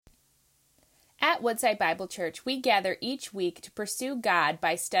At Woodside Bible Church, we gather each week to pursue God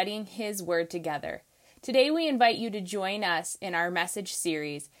by studying His Word together. Today, we invite you to join us in our message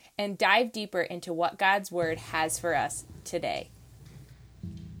series and dive deeper into what God's Word has for us today.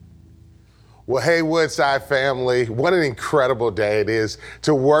 Well, hey, Woodside family, what an incredible day it is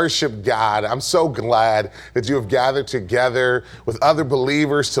to worship God. I'm so glad that you have gathered together with other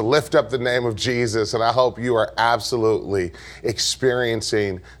believers to lift up the name of Jesus, and I hope you are absolutely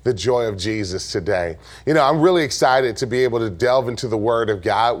experiencing the joy of Jesus today. You know, I'm really excited to be able to delve into the Word of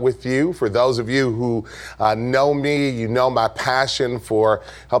God with you. For those of you who know me, you know my passion for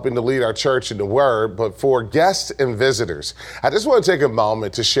helping to lead our church in the Word, but for guests and visitors, I just want to take a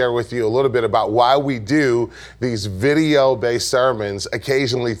moment to share with you a little bit about why we do these video-based sermons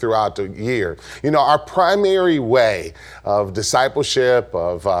occasionally throughout the year. You know, our primary way of discipleship,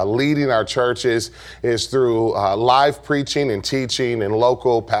 of leading our churches is through live preaching and teaching and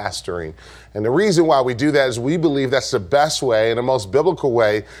local pastoring. And the reason why we do that is we believe that's the best way and the most biblical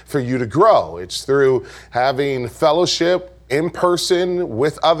way for you to grow. It's through having fellowship in person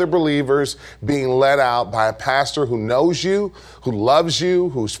with other believers, being led out by a pastor who knows you, who loves you,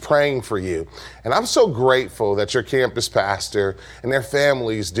 who's praying for you. And I'm so grateful that your campus pastor and their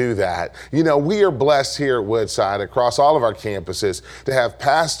families do that. You know, we are blessed here at Woodside across all of our campuses to have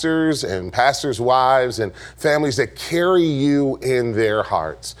pastors and pastors' wives and families that carry you in their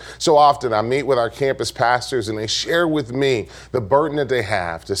hearts. So often I meet with our campus pastors and they share with me the burden that they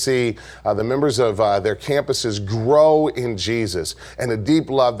have to see the members of their campuses grow in Jesus and the deep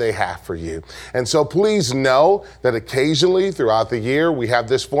love they have for you. And so please know that occasionally throughout the year we have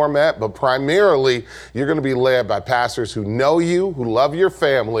this format, but primarily you're going to be led by pastors who know you, who love your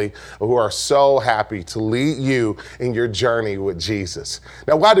family, who are so happy to lead you in your journey with Jesus.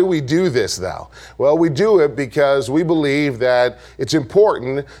 Now, why do we do this though? Well, we do it because we believe that it's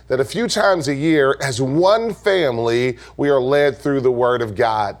important that a few times a year as one family, we are led through the Word of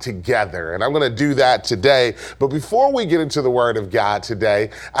God together. And I'm going to do that today. But before we get into the Word of God today,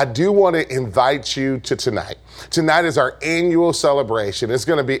 I do want to invite you to tonight. Tonight is our annual celebration. It's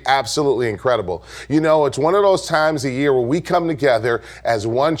going to be absolutely incredible. You know, it's one of those times a year where we come together as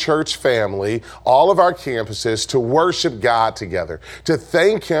one church family, all of our campuses, to worship God together, to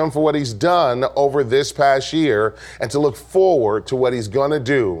thank Him for what He's done over this past year, and to look forward to what He's going to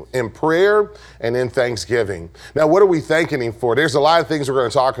do in prayer and in thanksgiving. Now, what are we thanking Him for? There's a lot of things we're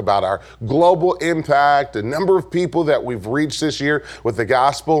going to talk about. Our global impact, the number of people that we've reached this year with the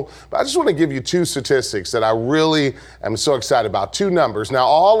gospel. But I just want to give you two statistics that I really am so excited about. Two numbers. Now,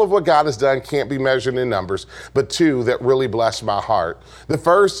 all of what God has done can't be measured in numbers, but two that really bless my heart. The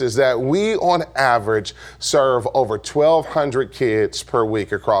first is that we, on average, serve over 1,200 kids per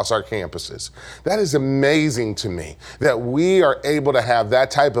week across our campuses. That is amazing to me, that we are able to have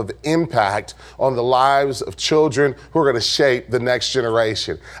that type of impact on the lives of children who are going to shape the next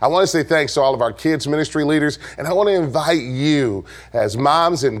generation. I want to say thanks to all of our kids ministry leaders, and I want to invite you as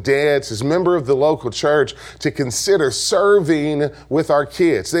moms and dads, as member of the local church, to consider serving with our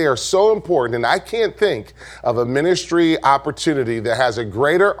kids. They are so important, and I can't think of a ministry opportunity that has a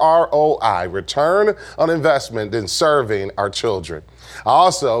greater ROI, return on investment, than serving our children. I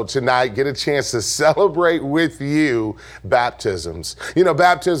also tonight get a chance to celebrate with you baptisms. You know,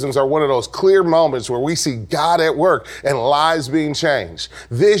 baptisms are one of those clear moments where we see God at work and lives being changed.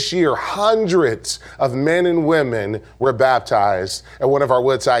 This year, hundreds of men and women were baptized at one of our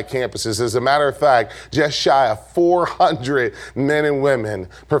Woodside campuses. As a matter of fact, just shy of 400 men and women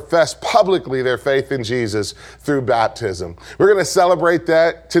professed publicly their faith in Jesus through baptism. We're going to celebrate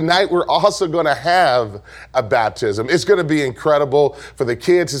that. Tonight, we're also going to have a baptism. It's going to be incredible. For the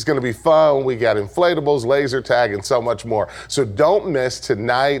kids, it's going to be fun. We got inflatables, laser tag, and so much more. So don't miss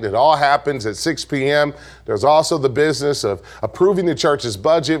tonight. It all happens at 6 p.m. There's also the business of approving the church's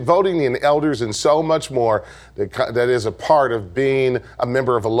budget, voting in elders, and so much more that is a part of being a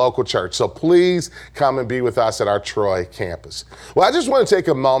member of a local church. So please come and be with us at our Troy campus. Well, I just want to take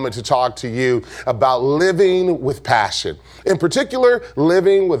a moment to talk to you about living with passion. In particular,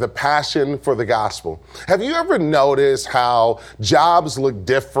 living with a passion for the gospel. Have you ever noticed how jobs look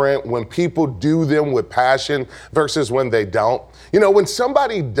different when people do them with passion versus when they don't? You know, when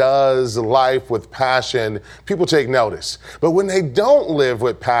somebody does life with passion, people take notice. But when they don't live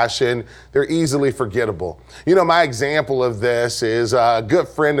with passion, they're easily forgettable. You know, my example of this is a good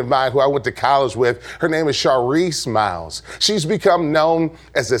friend of mine who I went to college with. Her name is Sharice Miles. She's become known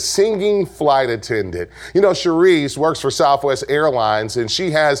as a singing flight attendant. You know, Sharice works for Southwest Airlines, and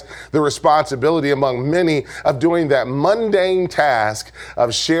she has the responsibility among many of doing that mundane task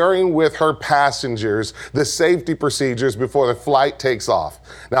of sharing with her passengers the safety procedures before the flight flight takes off.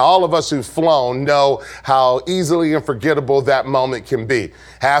 Now, all of us who've flown know how easily unforgettable that moment can be.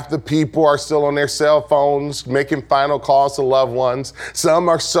 Half the people are still on their cell phones, making final calls to loved ones. Some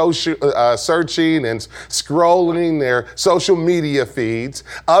are searching and scrolling their social media feeds.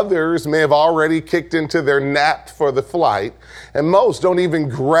 Others may have already kicked into their nap for the flight. And most don't even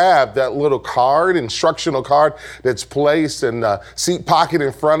grab that little instructional card that's placed in the seat pocket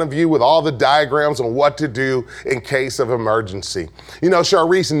in front of you with all the diagrams on what to do in case of emergency. You know,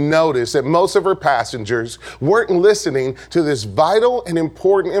 Charisse noticed that most of her passengers weren't listening to this vital and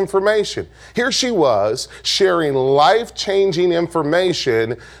important information. Here she was sharing life-changing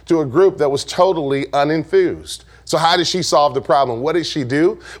information to a group that was totally unenthused. So how did she solve the problem? What did she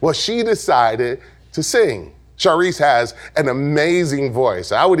do? Well, she decided to sing. Charisse has an amazing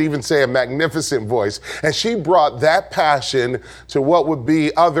voice. I would even say a magnificent voice. And she brought that passion to what would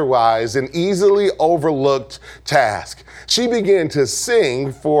be otherwise an easily overlooked task. She began to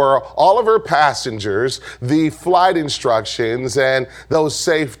sing for all of her passengers the flight instructions and those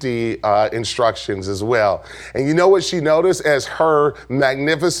safety instructions as well. And you know what she noticed as her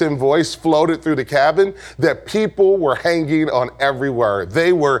magnificent voice floated through the cabin? That people were hanging on every word.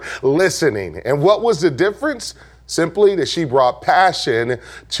 They were listening. And what was the difference? Simply that she brought passion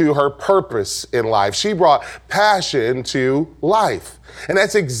to her purpose in life. She brought passion to life. And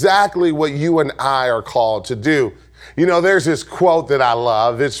that's exactly what you and I are called to do. You know, there's this quote that I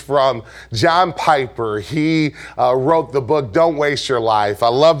love. It's from John Piper. He wrote the book, Don't Waste Your Life. I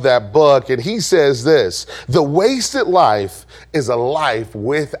love that book. And he says this: the wasted life is a life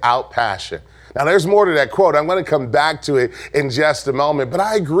without passion. Now, there's more to that quote. I'm going to come back to it in just a moment, but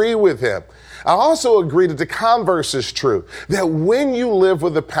I agree with him. I also agree that the converse is true, that when you live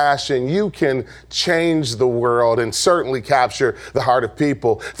with a passion, you can change the world and certainly capture the heart of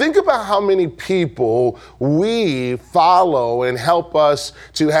people. Think about how many people we follow and help us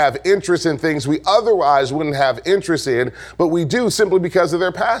to have interest in things we otherwise wouldn't have interest in, but we do simply because of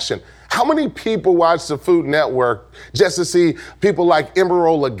their passion. How many people watch the Food Network just to see people like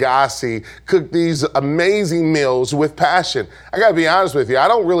Emeril Lagasse cook these amazing meals with passion? I gotta be honest with you, I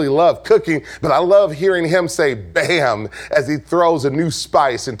don't really love cooking, but I love hearing him say bam as he throws a new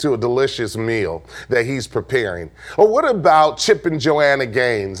spice into a delicious meal that he's preparing. Or what about Chip and Joanna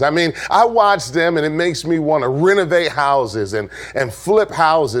Gaines? I mean, I watch them and it makes me want to renovate houses and flip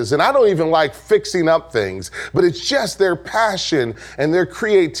houses. And I don't even like fixing up things, but it's just their passion and their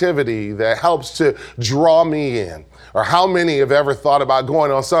creativity that helps to draw me in. Or how many have ever thought about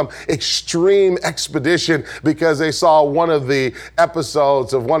going on some extreme expedition because they saw one of the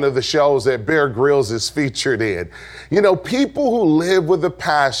episodes of one of the shows that Bear Grylls is featured in? You know, people who live with a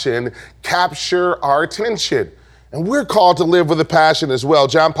passion capture our attention. And we're called to live with a passion as well.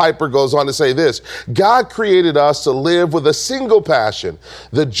 John Piper goes on to say this: God created us to live with a single passion,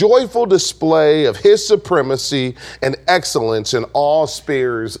 the joyful display of his supremacy and excellence in all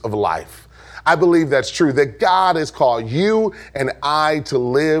spheres of life. I believe that's true, that God has called you and I to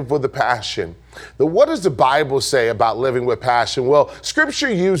live with a passion. Now, what does the Bible say about living with passion? Well,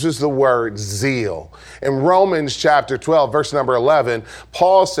 Scripture uses the word zeal. In Romans chapter 12, verse number 11,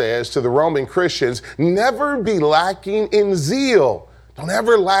 Paul says to the Roman Christians, never be lacking in zeal. Don't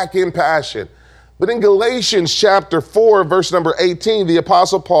ever lack in passion. But in Galatians chapter 4, verse number 18, the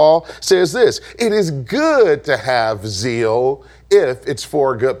Apostle Paul says this: it is good to have zeal if it's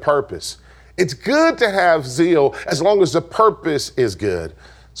for a good purpose. It's good to have zeal as long as the purpose is good.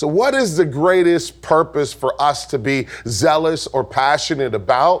 So what is the greatest purpose for us to be zealous or passionate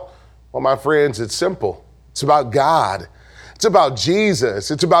about? Well, my friends, it's simple. It's about God. It's about Jesus.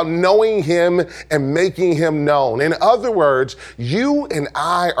 It's about knowing him and making him known. In other words, you and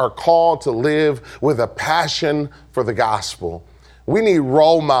I are called to live with a passion for the gospel. We need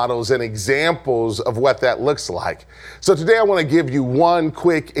role models and examples of what that looks like. So today I want to give you one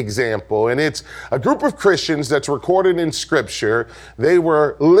quick example, and it's a group of Christians that's recorded in Scripture. They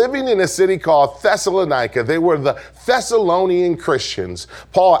were living in a city called Thessalonica. They were the Thessalonian Christians.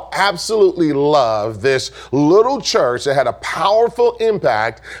 Paul absolutely loved this little church that had a powerful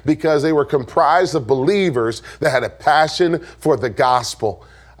impact because they were comprised of believers that had a passion for the gospel.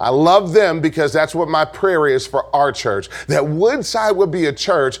 I love them because that's what my prayer is for our church, that Woodside would be a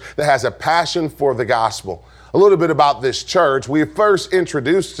church that has a passion for the gospel. A little bit about this church. We first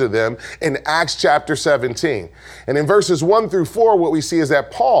introduced to them in Acts chapter 17. And in verses 1 through 4, what we see is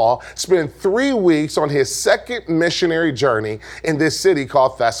that Paul spent 3 weeks on his second missionary journey in this city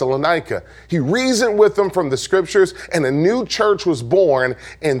called Thessalonica. He reasoned with them from the scriptures, and a new church was born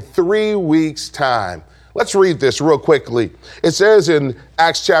in 3 weeks' time. Let's read this real quickly. It says in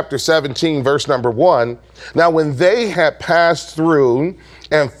Acts chapter 17, verse number 1, now when they had passed through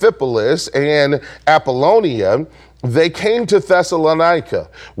Amphipolis and Apollonia, they came to Thessalonica,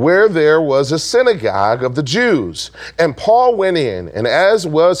 where there was a synagogue of the Jews. And Paul went in, and as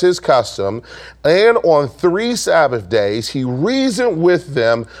was his custom, and on 3 Sabbath days, he reasoned with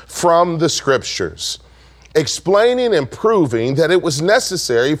them from the scriptures, explaining and proving that it was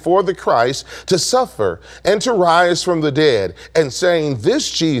necessary for the Christ to suffer and to rise from the dead, and saying,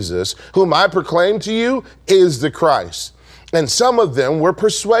 this Jesus, whom I proclaim to you, is the Christ. And some of them were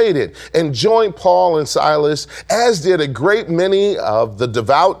persuaded and joined Paul and Silas, as did a great many of the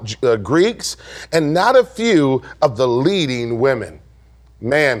devout Greeks, and not a few of the leading women.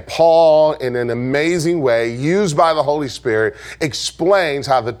 Man, Paul, in an amazing way, used by the Holy Spirit, explains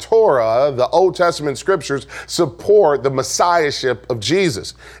how the Torah, the Old Testament scriptures, support the messiahship of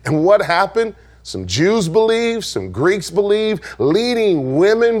Jesus. And what happened? Some Jews believe, some Greeks believe, leading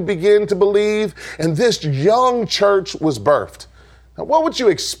women begin to believe, and this young church was birthed. Now, what would you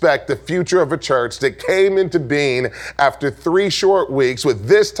expect the future of a church that came into being after 3 short weeks with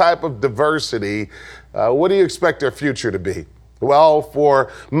this type of diversity? What do you expect their future to be? Well,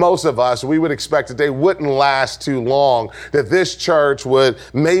 for most of us, we would expect that they wouldn't last too long, that this church would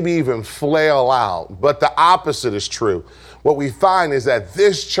maybe even flail out. But the opposite is true. What we find is that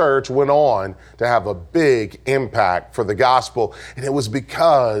this church went on to have a big impact for the gospel, and it was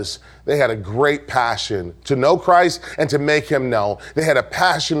because they had a great passion to know Christ and to make him known. They had a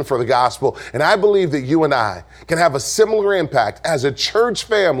passion for the gospel, and I believe that you and I can have a similar impact as a church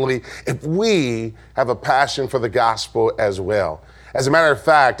family if we have a passion for the gospel as well. As a matter of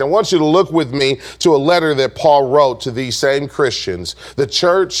fact, I want you to look with me to a letter that Paul wrote to these same Christians, the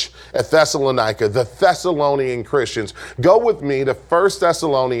church at Thessalonica, the Thessalonian Christians. Go with me to 1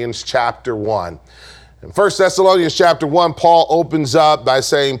 Thessalonians chapter 1. In 1 Thessalonians chapter 1, Paul opens up by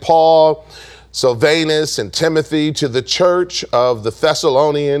saying, Paul, Silvanus, and Timothy, to the church of the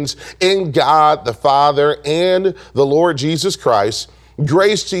Thessalonians, in God the Father and the Lord Jesus Christ,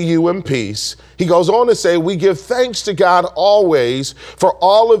 grace to you and peace. He goes on to say, we give thanks to God always for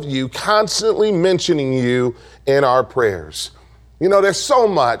all of you, constantly mentioning you in our prayers. You know, there's so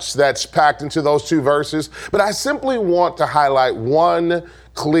much that's packed into those 2 verses, but I simply want to highlight one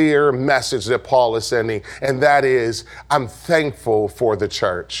clear message that Paul is sending, and that is, I'm thankful for the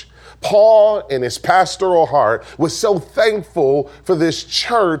church. Paul, in his pastoral heart, was so thankful for this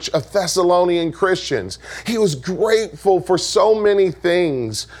church of Thessalonian Christians. He was grateful for so many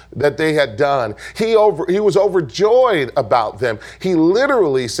things that they had done. He was overjoyed about them. He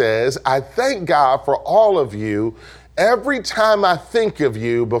literally says, I thank God for all of you every time I think of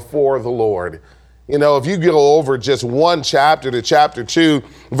you before the Lord. You know, if you go over just one chapter to chapter 2,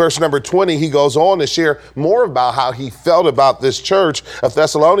 verse number 20, he goes on to share more about how he felt about this church of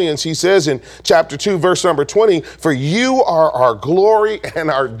Thessalonians. He says in chapter 2, verse number 20, for you are our glory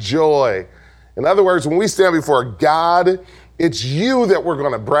and our joy. In other words, when we stand before God, it's you that we're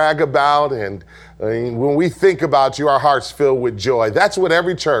going to brag about. And when we think about you, our hearts fill with joy. That's what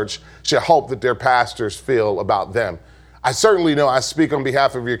every church should hope that their pastors feel about them. I certainly know I speak on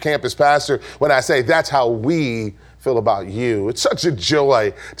behalf of your campus pastor when I say that's how we feel about you. It's such a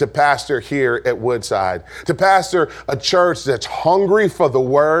joy to pastor here at Woodside, to pastor a church that's hungry for the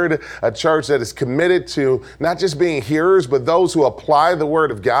word, a church that is committed to not just being hearers, but those who apply the word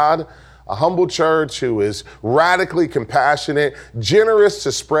of God. A humble church who is radically compassionate, generous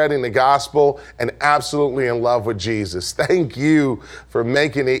to spreading the gospel, and absolutely in love with Jesus. Thank you for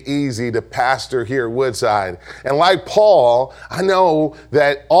making it easy to pastor here at Woodside. And like Paul, I know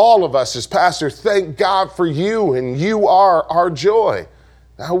that all of us as pastors thank God for you, and you are our joy.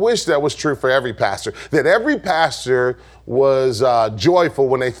 I wish that was true for every pastor, that every pastor was joyful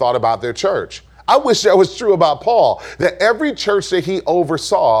when they thought about their church. I wish that was true about Paul, that every church that he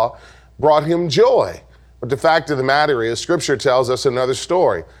oversaw brought him joy. But the fact of the matter is, Scripture tells us another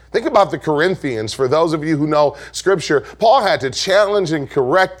story. Think about the Corinthians. For those of you who know Scripture, Paul had to challenge and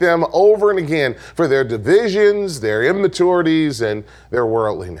correct them over and again for their divisions, their immaturities, and their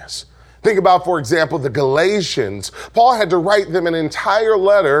worldliness. Think about, for example, the Galatians. Paul had to write them an entire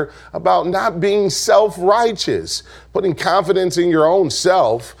letter about not being self-righteous, putting confidence in your own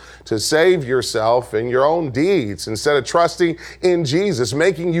self to save yourself and your own deeds instead of trusting in Jesus,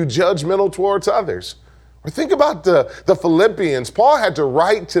 making you judgmental towards others. Or think about the Philippians. Paul had to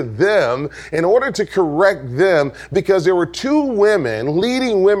write to them in order to correct them because there were two women,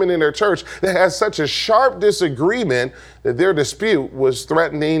 leading women in their church, that had such a sharp disagreement that their dispute was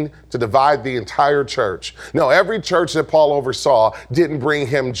threatening to divide the entire church. No, every church that Paul oversaw didn't bring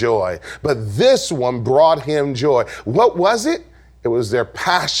him joy, but this one brought him joy. What was it? It was their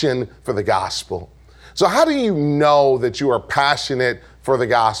passion for the gospel. So how do you know that you are passionate for the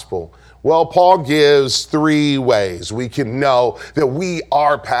gospel? Well, Paul gives three ways we can know that we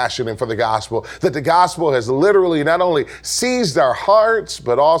are passionate for the gospel, that the gospel has literally not only seized our hearts,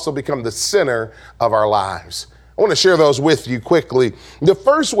 but also become the center of our lives. I want to share those with you quickly. The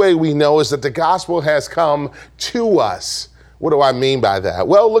first way we know is that the gospel has come to us. What do I mean by that?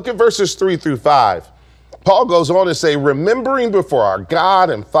 Well, look at verses 3-5. Paul goes on to say, remembering before our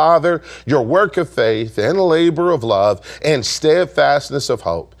God and Father your work of faith and labor of love and steadfastness of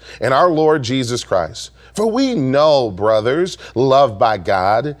hope in our Lord Jesus Christ. For we know, brothers, loved by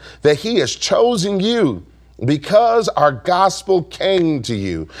God, that he has chosen you because our gospel came to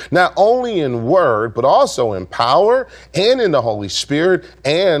you, not only in word, but also in power and in the Holy Spirit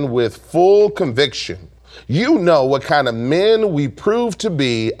and with full conviction. You know what kind of men we prove to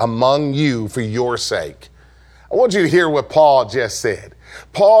be among you for your sake. I want you to hear what Paul just said.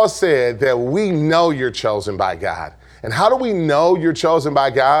 Paul said that we know you're chosen by God. And how do we know you're chosen by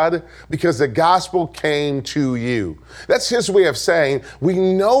God? Because the gospel came to you. That's his way of saying we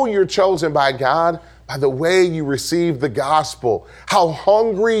know you're chosen by God by the way you received the gospel, how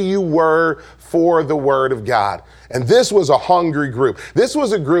hungry you were for the word of God. And this was a hungry group. This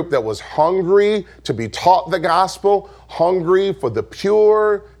was a group that was hungry to be taught the gospel, hungry for the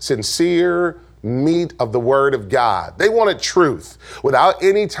pure, sincere meat of the word of God. They wanted truth without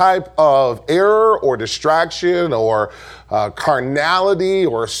any type of error or distraction or carnality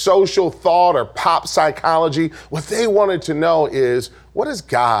or social thought or pop psychology. What they wanted to know is, what does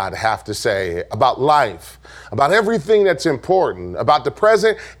God have to say about life, about everything that's important, about the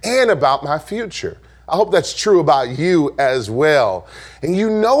present and about my future? I hope that's true about you as well. And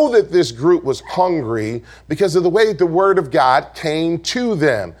you know that this group was hungry because of the way the word of God came to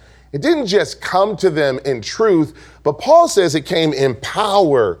them. It didn't just come to them in truth, but Paul says it came in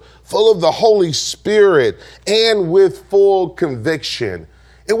power, full of the Holy Spirit, and with full conviction.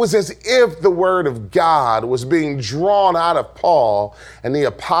 It was as if the word of God was being drawn out of Paul and the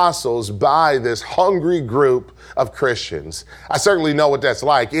apostles by this hungry group of Christians. I certainly know what that's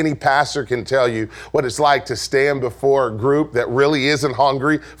like. Any pastor can tell you what it's like to stand before a group that really isn't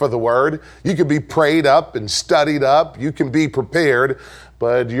hungry for the word. You can be prayed up and studied up. You can be prepared,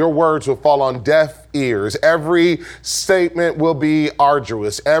 but your words will fall on deaf ears. Every statement will be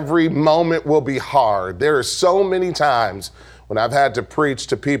arduous. Every moment will be hard. There are so many times when I've had to preach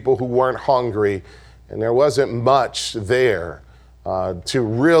to people who weren't hungry, and there wasn't much there to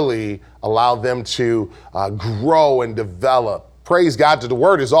really allow them to grow and develop. Praise God that the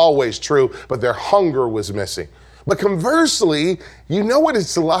word is always true, but their hunger was missing. But conversely, you know what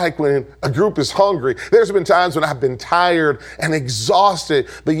it's like when a group is hungry. There's been times when I've been tired and exhausted,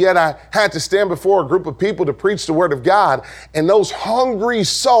 but yet I had to stand before a group of people to preach the word of God, and those hungry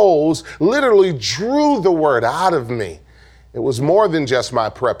souls literally drew the word out of me. It was more than just my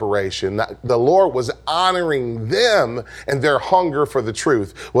preparation. The Lord was honoring them and their hunger for the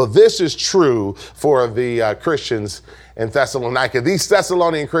truth. Well, this is true for the Christians in Thessalonica. These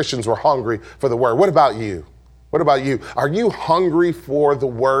Thessalonian Christians were hungry for the word. What about you? What about you? Are you hungry for the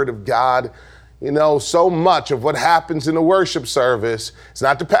word of God? You know, so much of what happens in the worship service, it's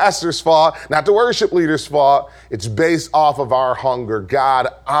not the pastor's fault, not the worship leader's fault. It's based off of our hunger. God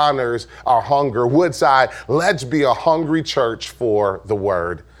honors our hunger. Woodside, let's be a hungry church for the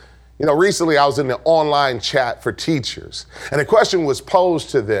word. You know, recently I was in the online chat for teachers, and a question was posed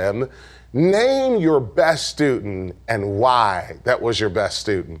to them. Name your best student and why that was your best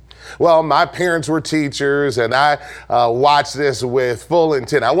student. Well, my parents were teachers, and I watched this with full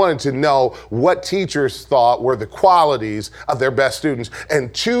intent. I wanted to know what teachers thought were the qualities of their best students,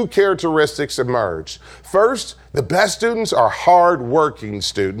 and two characteristics emerged. First, the best students are hard-working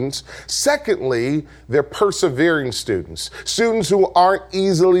students. Secondly, they're persevering students, students who aren't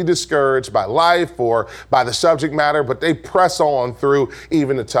easily discouraged by life or by the subject matter, but they press on through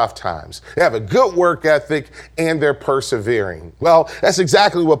even the tough times. They have a good work ethic, and they're persevering. Well, that's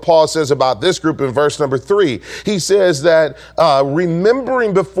exactly what Paul says about this group in verse number 3. He says that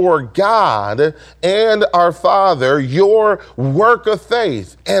remembering before God and our Father your work of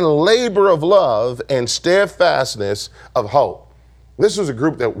faith and labor of love and steadfastness of hope. This was a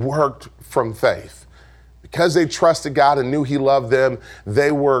group that worked from faith. Because they trusted God and knew he loved them,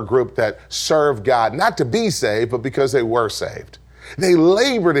 they were a group that served God, not to be saved, but because they were saved. They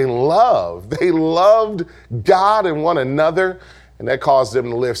labored in love. They loved God and one another, and that caused them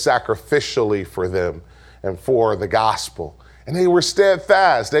to live sacrificially for them and for the gospel. And they were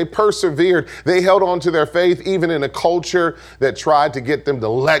steadfast. They persevered. They held on to their faith, even in a culture that tried to get them to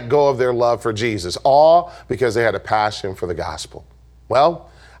let go of their love for Jesus, all because they had a passion for the gospel. Well,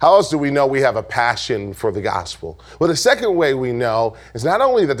 how else do we know we have a passion for the gospel? Well, the second way we know is not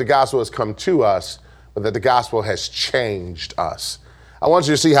only that the gospel has come to us, but that the gospel has changed us. I want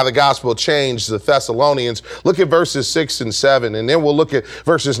you to see how the gospel changed the Thessalonians. Look at verses 6 and 7, and then we'll look at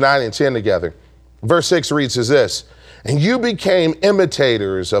verses 9 and 10 together. Verse 6 reads as this: "And you became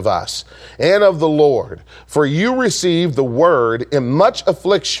imitators of us and of the Lord, for you received the word in much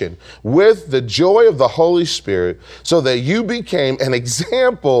affliction with the joy of the Holy Spirit, so that you became an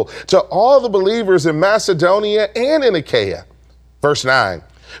example to all the believers in Macedonia and in Achaia." Verse 9,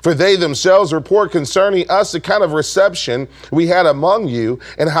 "For they themselves report concerning us the kind of reception we had among you,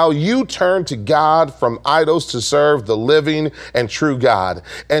 and how you turned to God from idols to serve the living and true God,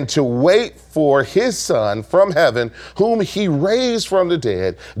 and to wait for his Son from heaven, whom he raised from the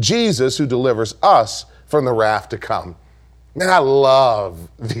dead, Jesus, who delivers us from the wrath to come." Man, I love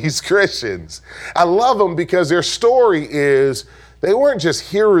these Christians. I love them because their story is they weren't just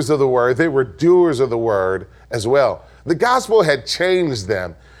hearers of the word, they were doers of the word as well. The gospel had changed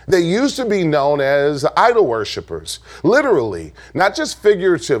them. They used to be known as idol worshipers, literally, not just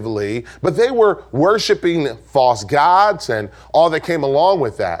figuratively, but they were worshiping false gods and all that came along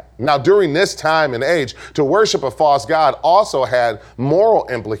with that. Now, during this time and age, to worship a false god also had moral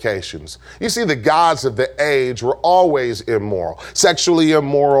implications. You see, the gods of the age were always immoral, sexually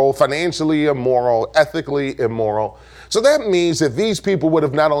immoral, financially immoral, ethically immoral. So that means that these people would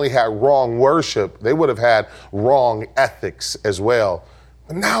have not only had wrong worship, they would have had wrong ethics as well.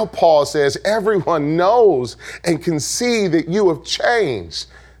 But now Paul says everyone knows and can see that you have changed,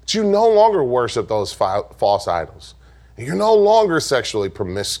 that you no longer worship those false idols. You're no longer sexually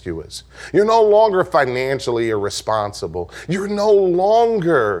promiscuous. You're no longer financially irresponsible. You're no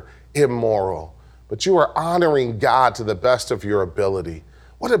longer immoral, but you are honoring God to the best of your ability.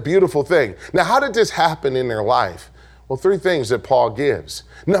 What a beautiful thing. Now, how did this happen in their life? Well, three things that Paul gives.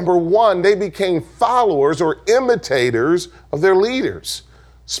 Number one, they became followers or imitators of their leaders.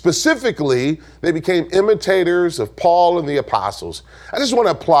 Specifically, they became imitators of Paul and the apostles. I just want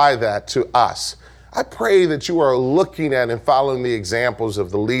to apply that to us. I pray that you are looking at and following the examples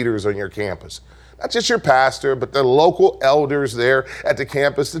of the leaders on your campus. Not just your pastor, but the local elders there at the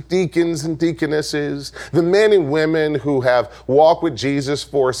campus, the deacons and deaconesses, the men and women who have walked with Jesus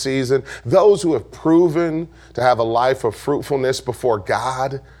for a season, those who have proven to have a life of fruitfulness before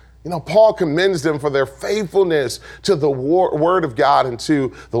God. You know, Paul commends them for their faithfulness to the word of God and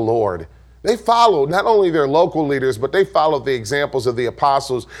to the Lord. They followed not only their local leaders, but they followed the examples of the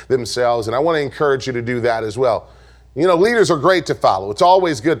apostles themselves. And I want to encourage you to do that as well. You know, leaders are great to follow. It's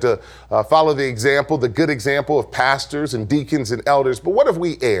always good to follow the example, the good example of pastors and deacons and elders. But what if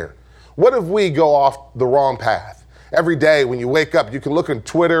we err? What if we go off the wrong path? Every day when you wake up, you can look on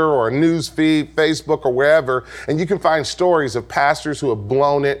Twitter or a news feed, Facebook or wherever, and you can find stories of pastors who have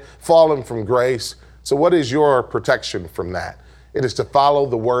blown it, fallen from grace. So what is your protection from that? It is to follow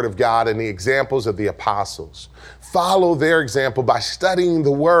the word of God and the examples of the apostles. Follow their example by studying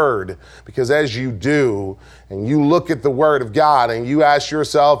the word, because as you do, and you look at the word of God and you ask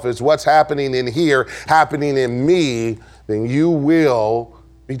yourself, is what's happening in here happening in me? Then you will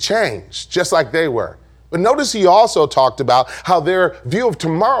be changed, just like they were. But notice he also talked about how their view of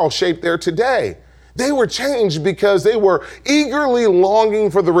tomorrow shaped their today. They were changed because they were eagerly longing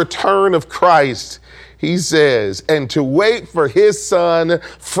for the return of Christ. He says, and to wait for his Son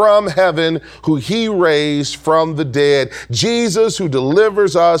from heaven, who he raised from the dead, Jesus, who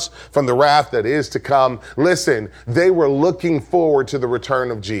delivers us from the wrath that is to come. Listen, they were looking forward to the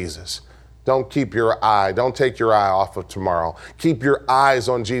return of Jesus. Don't take your eye off of tomorrow. Keep your eyes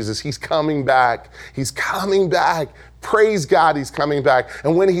on Jesus. He's coming back. He's coming back. Praise God, he's coming back.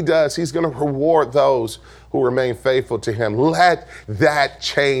 And when he does, he's going to reward those who remain faithful to him. Let that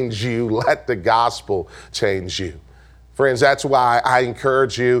change you. Let the gospel change you. Friends, that's why I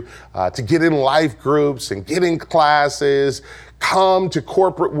encourage you to get in life groups and get in classes. Come to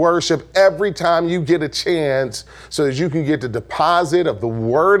corporate worship every time you get a chance so that you can get the deposit of the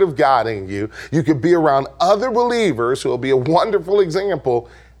word of God in you. You can be around other believers who will be a wonderful example.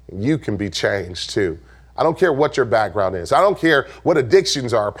 You can be changed too. I don't care what your background is. I don't care what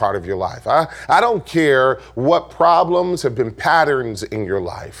addictions are a part of your life. I don't care what problems have been patterns in your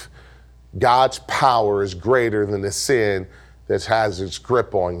life. God's power is greater than the sin that has its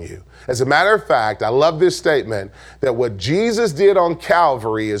grip on you. As a matter of fact, I love this statement that what Jesus did on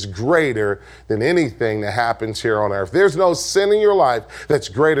Calvary is greater than anything that happens here on earth. There's no sin in your life that's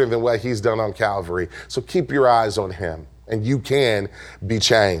greater than what he's done on Calvary. So keep your eyes on him and you can be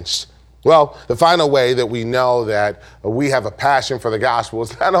changed. Well, the final way that we know that we have a passion for the gospel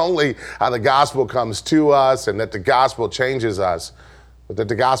is not only how the gospel comes to us and that the gospel changes us, but that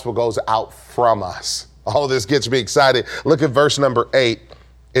the gospel goes out from us. All this gets me excited. Look at verse number 8.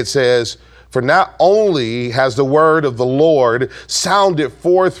 It says, "For not only has the word of the Lord sounded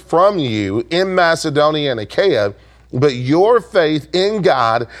forth from you in Macedonia and Achaia, but your faith in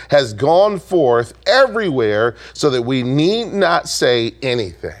God has gone forth everywhere so that we need not say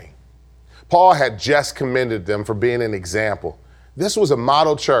anything." Paul had just commended them for being an example. This was a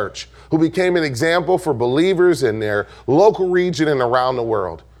model church who became an example for believers in their local region and around the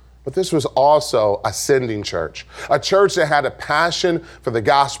world. But this was also a sending church, a church that had a passion for the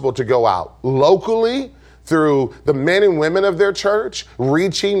gospel to go out locally through the men and women of their church,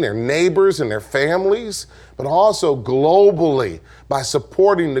 reaching their neighbors and their families, but also globally by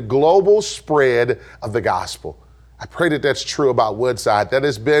supporting the global spread of the gospel. I pray that that's true about Woodside. That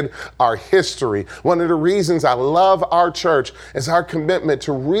has been our history. One of the reasons I love our church is our commitment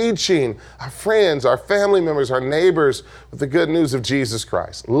to reaching our friends, our family members, our neighbors with the good news of Jesus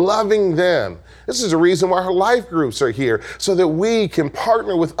Christ, loving them. This is the reason why our life groups are here, so that we can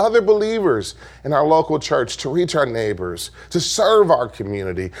partner with other believers in our local church to reach our neighbors, to serve our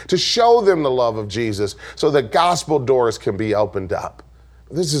community, to show them the love of Jesus so that gospel doors can be opened up.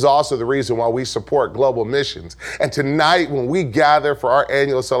 This is also the reason why we support global missions. And tonight, when we gather for our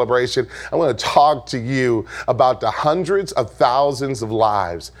annual celebration, I want to talk to you about the hundreds of thousands of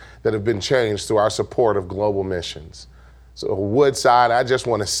lives that have been changed through our support of global missions. So Woodside, I just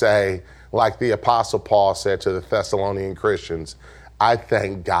want to say, like the Apostle Paul said to the Thessalonian Christians, I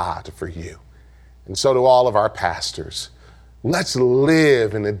thank God for you. And so do all of our pastors. Let's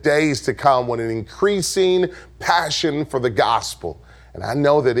live in the days to come with an increasing passion for the gospel. And I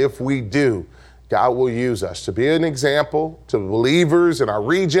know that if we do, God will use us to be an example to believers in our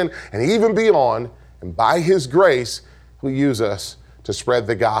region and even beyond. And by his grace, he'll use us to spread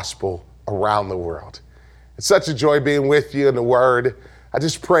the gospel around the world. It's such a joy being with you in the Word. I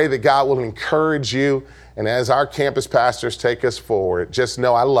just pray that God will encourage you. And as our campus pastors take us forward, just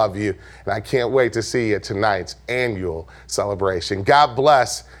know I love you. And I can't wait to see you at tonight's annual celebration. God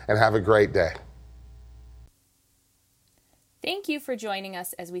bless and have a great day. Thank you for joining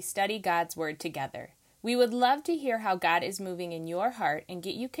us as we study God's Word together. We would love to hear how God is moving in your heart and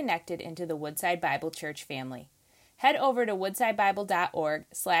get you connected into the Woodside Bible Church family. Head over to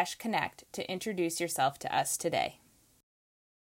woodsidebible.org/connect to introduce yourself to us today.